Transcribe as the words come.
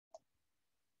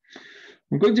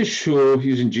I'm going to show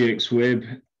using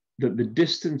GXWeb that the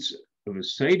distance of a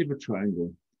side of a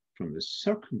triangle from the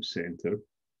circumcenter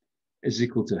is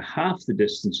equal to half the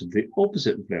distance of the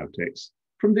opposite vertex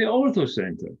from the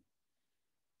orthocenter.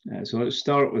 So let's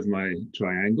start with my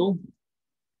triangle,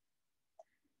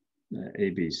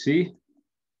 ABC.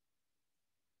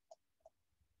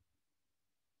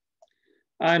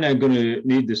 And I'm going to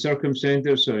need the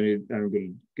circumcenter, so I'm going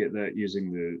to get that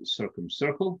using the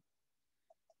circumcircle,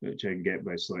 which I can get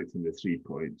by selecting the 3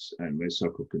 points and my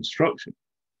circle construction.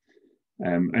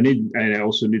 I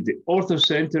also need the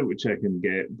orthocenter, which I can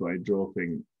get by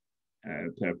dropping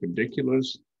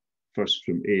perpendiculars, first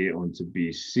from A onto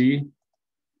BC,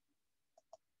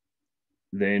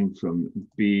 then from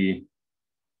B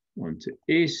onto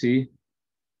AC,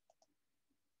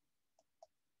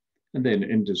 and then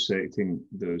intersecting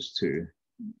those two.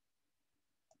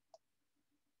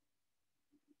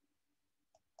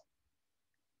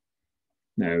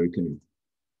 Now we can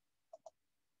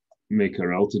make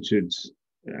our altitudes,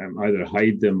 either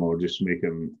hide them or just make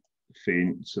them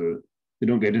faint so they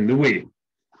don't get in the way.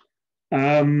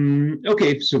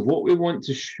 Okay, so what we want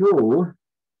to show,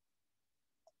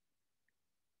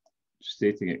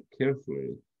 stating it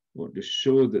carefully, we want to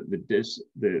show that the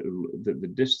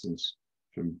distance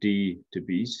from D to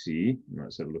BC,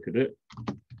 let's have a look at it.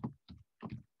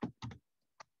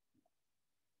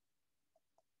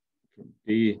 From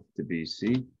D to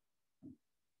BC.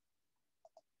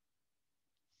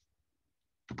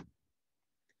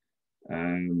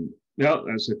 Well,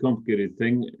 that's a complicated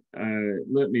thing.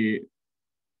 Let me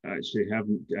actually I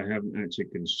haven't actually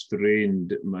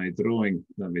constrained my drawing.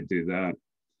 Let me do that.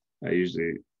 I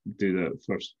usually do that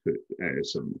first, put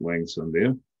some lengths on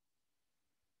there.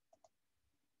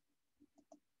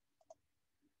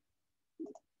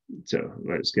 So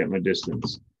let's get my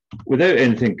distance. Without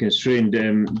anything constrained,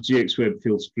 GXWeb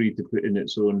feels free to put in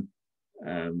its own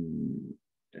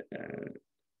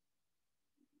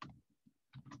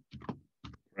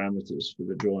parameters for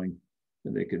the drawing,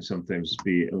 and they can sometimes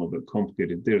be a little bit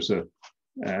complicated. There's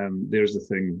the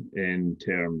thing in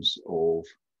terms of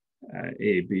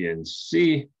A, B, and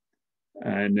C.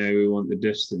 And now we want the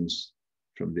distance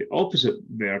from the opposite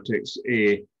vertex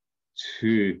A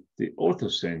to the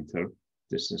orthocenter,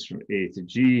 distance from A to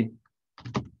G.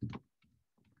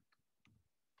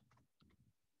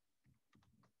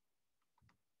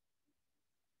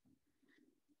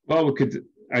 Well, we could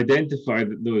identify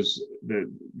that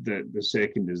the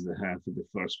second is the half of the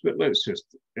first, but let's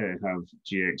just have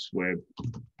GXWeb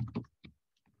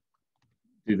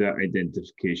do that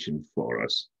identification for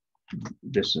us.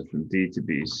 Distance from D to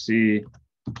BC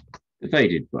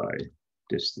divided by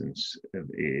distance of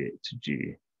A to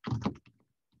G.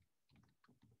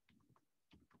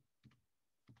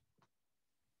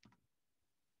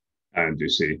 And you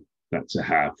see that's a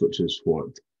half, which is what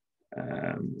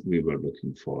we were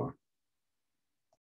looking for.